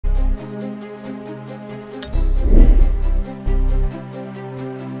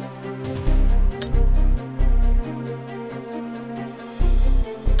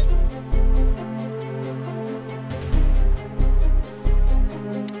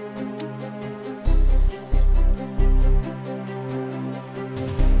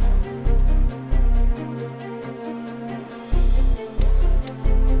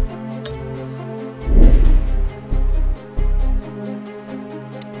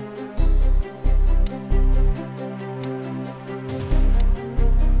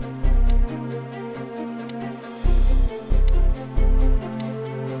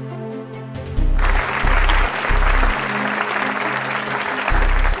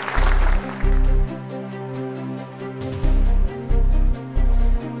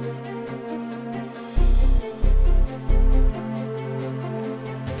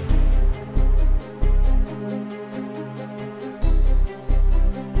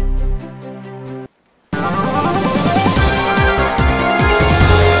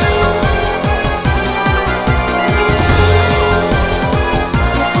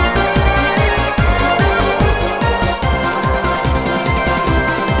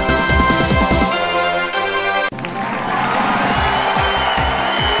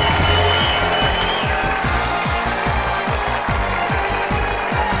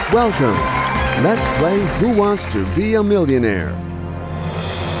Welcome. Let's play Who Wants to Be a Millionaire?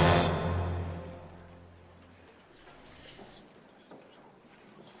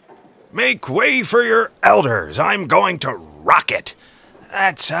 Make way for your elders. I'm going to rock it.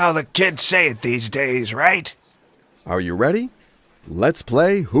 That's how the kids say it these days, right? Are you ready? Let's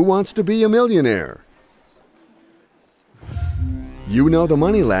play Who Wants to Be a Millionaire? You know the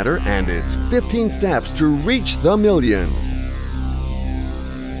money ladder and its 15 steps to reach the million.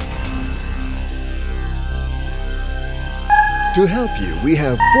 To help you, we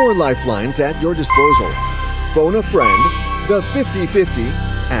have 4 lifelines at your disposal. Phone a friend, the 50-50,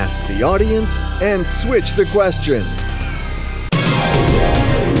 ask the audience, and switch the question.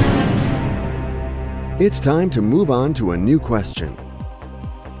 It's time to move on to a new question.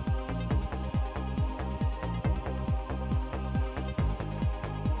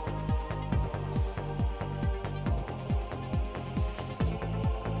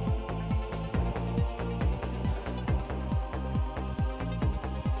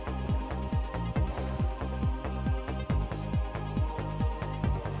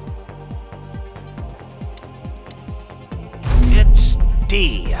 It's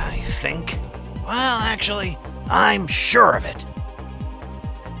D, I think. Well, actually, I'm sure of it.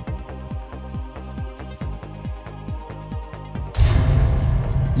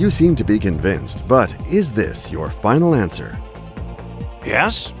 You seem to be convinced, but is this your final answer?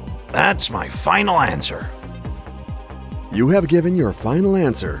 Yes, that's my final answer. You have given your final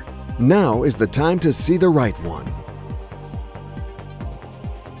answer. Now is the time to see the right one.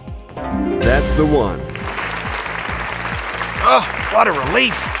 That's the one. Oh, what a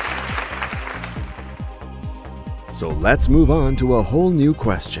relief! So let's move on to a whole new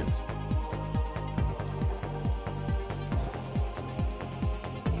question.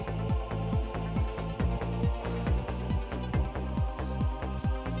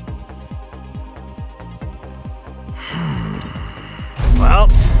 Well,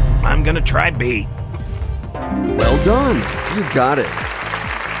 I'm gonna try B. Well done! You got it.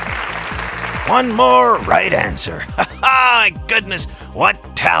 One more right answer. My goodness,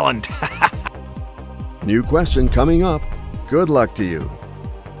 what talent! New question coming up. Good luck to you.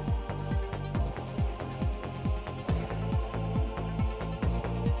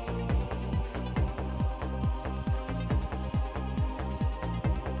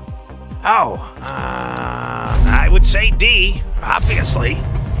 Oh, I would say D, obviously.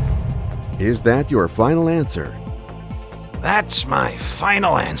 Is that your final answer? That's my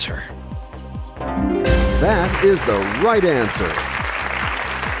final answer. That is the right answer.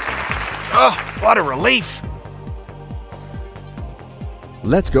 Oh, what a relief!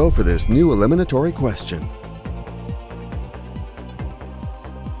 Let's go for this new eliminatory question.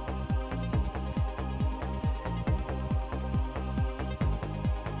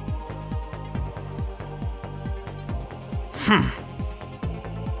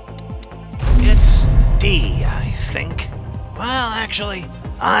 It's D, I think. Well, actually,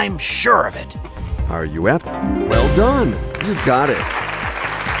 I'm sure of it. Are you apt? Well done! You got it.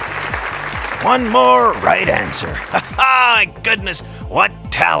 One more right answer. My goodness, what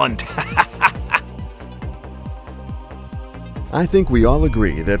talent! I think we all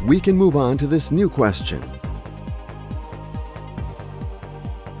agree that we can move on to this new question.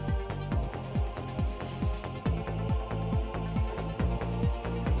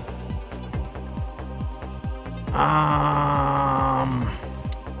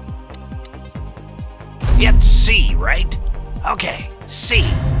 It's C, right? Okay, C.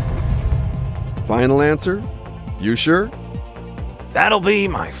 Final answer? You sure? That'll be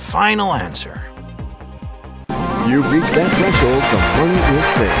my final answer. You've reached that threshold, the money is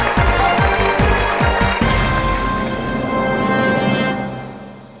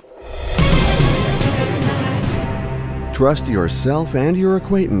safe. Trust yourself and your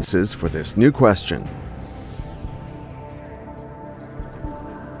acquaintances for this new question.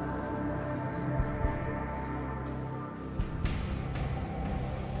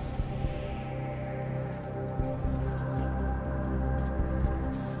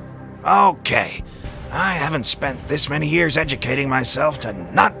 Okay, I haven't spent this many years educating myself to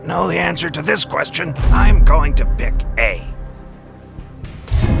not know the answer to this question. I'm going to pick A.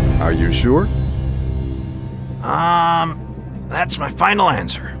 Are you sure? That's my final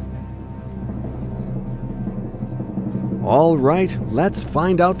answer. All right, let's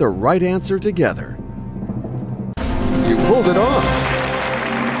find out the right answer together. You pulled it off.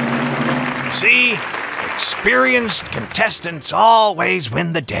 See, experienced contestants always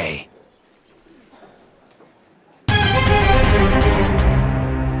win the day.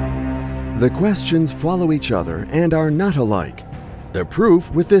 The questions follow each other and are not alike. the proof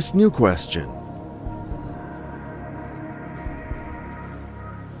with this new question.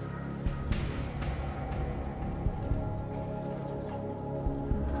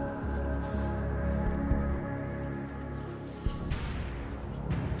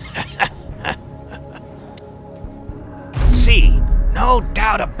 C, no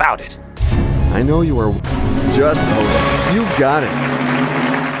doubt about it. I know you are just over. You got it.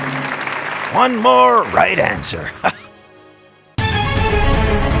 One more right answer.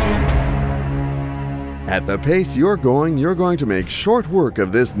 At the pace you're going to make short work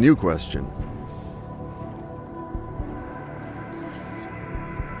of this new question.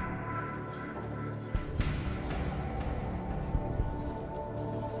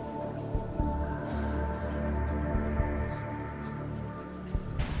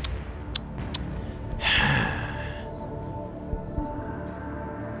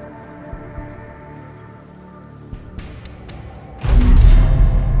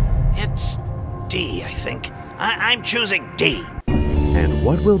 It's D, I think. I'm choosing D. And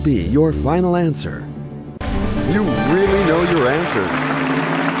what will be your final answer? You really know your answers.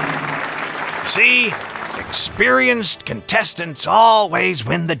 See, experienced contestants always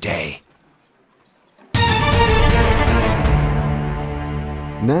win the day.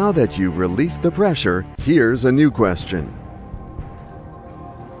 Now that you've released the pressure, here's a new question.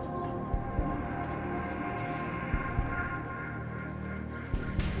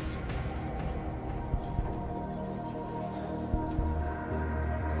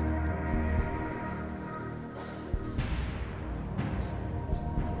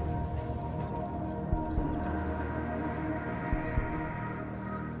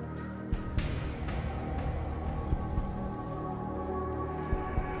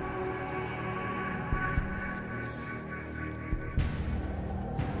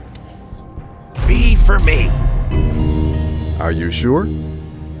 B for me. Are you sure?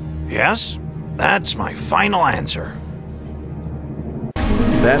 Yes, that's my final answer.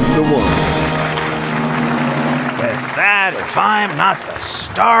 That's the one. With that, if I'm not the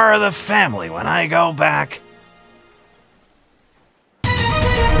star of the family when I go back...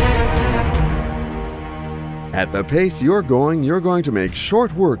 At the pace you're going to make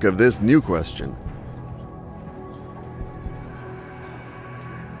short work of this new question.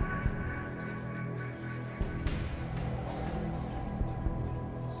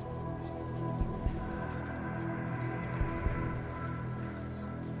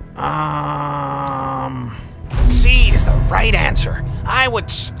 C is the right answer. I would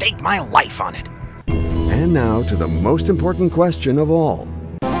stake my life on it. And now to the most important question of all.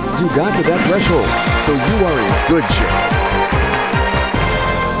 You got to that threshold, so you are in good shape.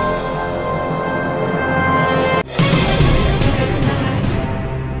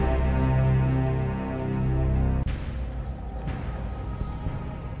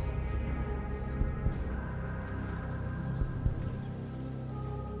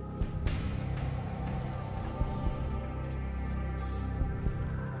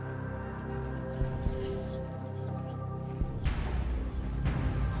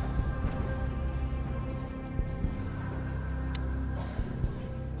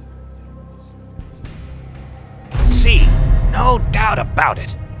 C, no doubt about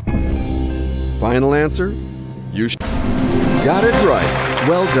it. Final answer? You got it right.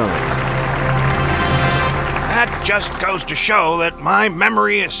 Well done. That just goes to show that my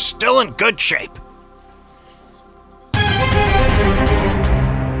memory is still in good shape.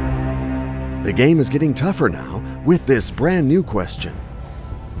 The game is getting tougher now with this brand new question.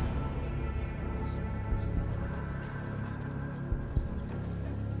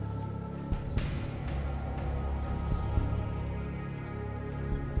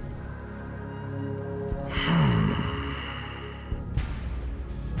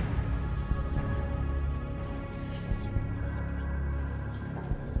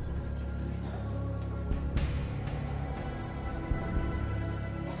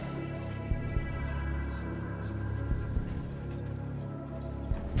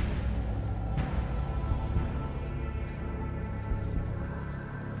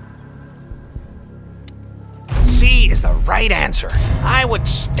 C is the right answer. I would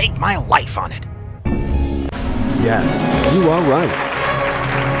stake my life on it. Yes, you are right.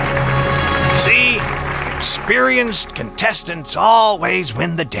 See, experienced contestants always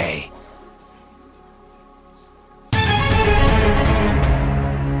win the day.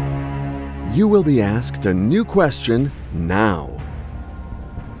 You will be asked a new question now.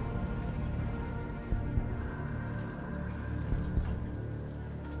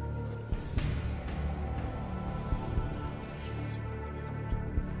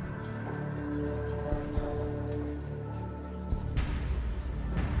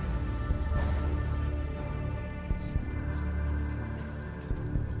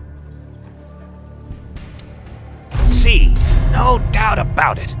 No doubt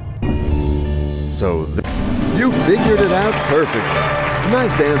about it. So you figured it out perfectly.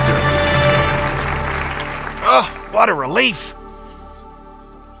 Nice answer. Oh, what a relief.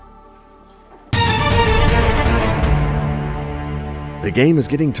 The game is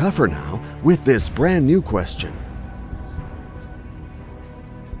getting tougher now with this brand new question.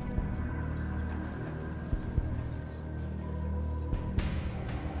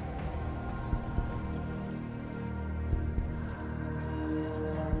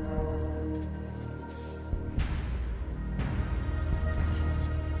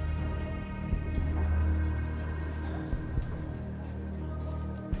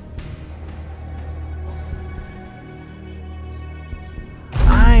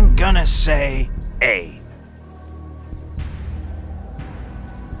 I'm gonna say A.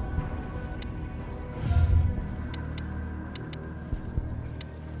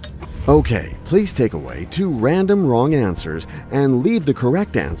 Okay, please take away 2 random wrong answers and leave the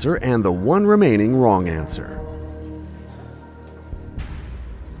correct answer and the 1 remaining wrong answer.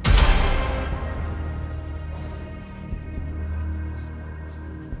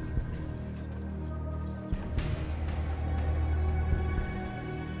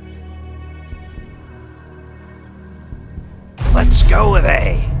 Let's go with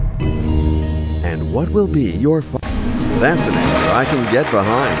A. And what will be your That's an answer I can get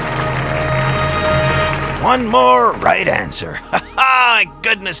behind. One more right answer. My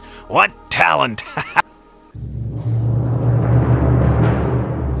goodness, what talent.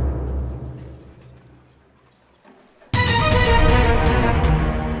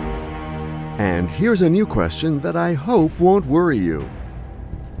 And here's a new question that I hope won't worry you.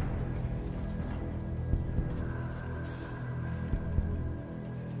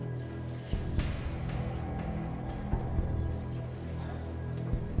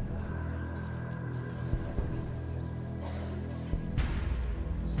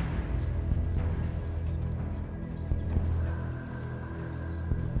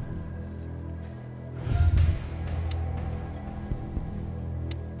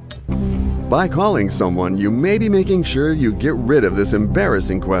 By calling someone, you may be making sure you get rid of this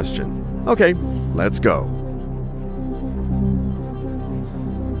embarrassing question. Okay, let's go.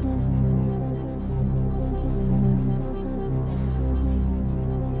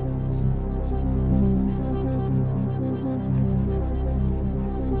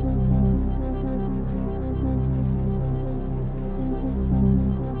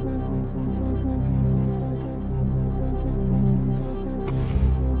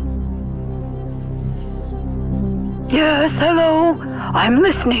 Yes, hello. I'm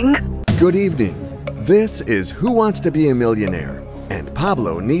listening. Good evening. This is Who Wants to Be a Millionaire? And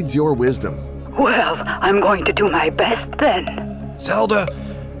Pablo needs your wisdom. Well, I'm going to do my best then. Zelda,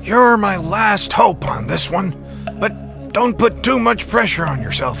 you're my last hope on this one. But don't put too much pressure on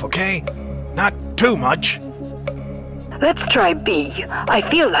yourself, okay? Not too much. Let's try B. I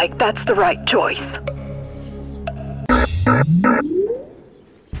feel like that's the right choice.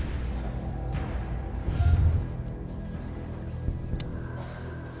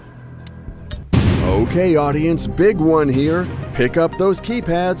 Okay, audience, big one here. Pick up those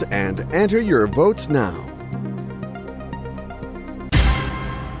keypads and enter your votes now.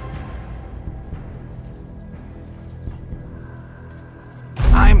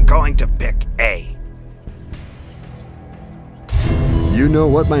 I'm going to pick A. You know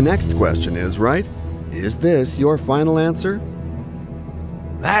what my next question is, right? Is this your final answer?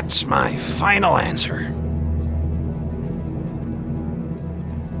 That's my final answer.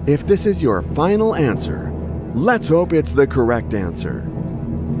 If this is your final answer, let's hope it's the correct answer.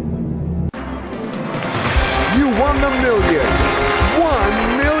 You won the million!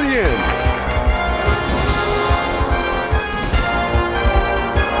 1 million!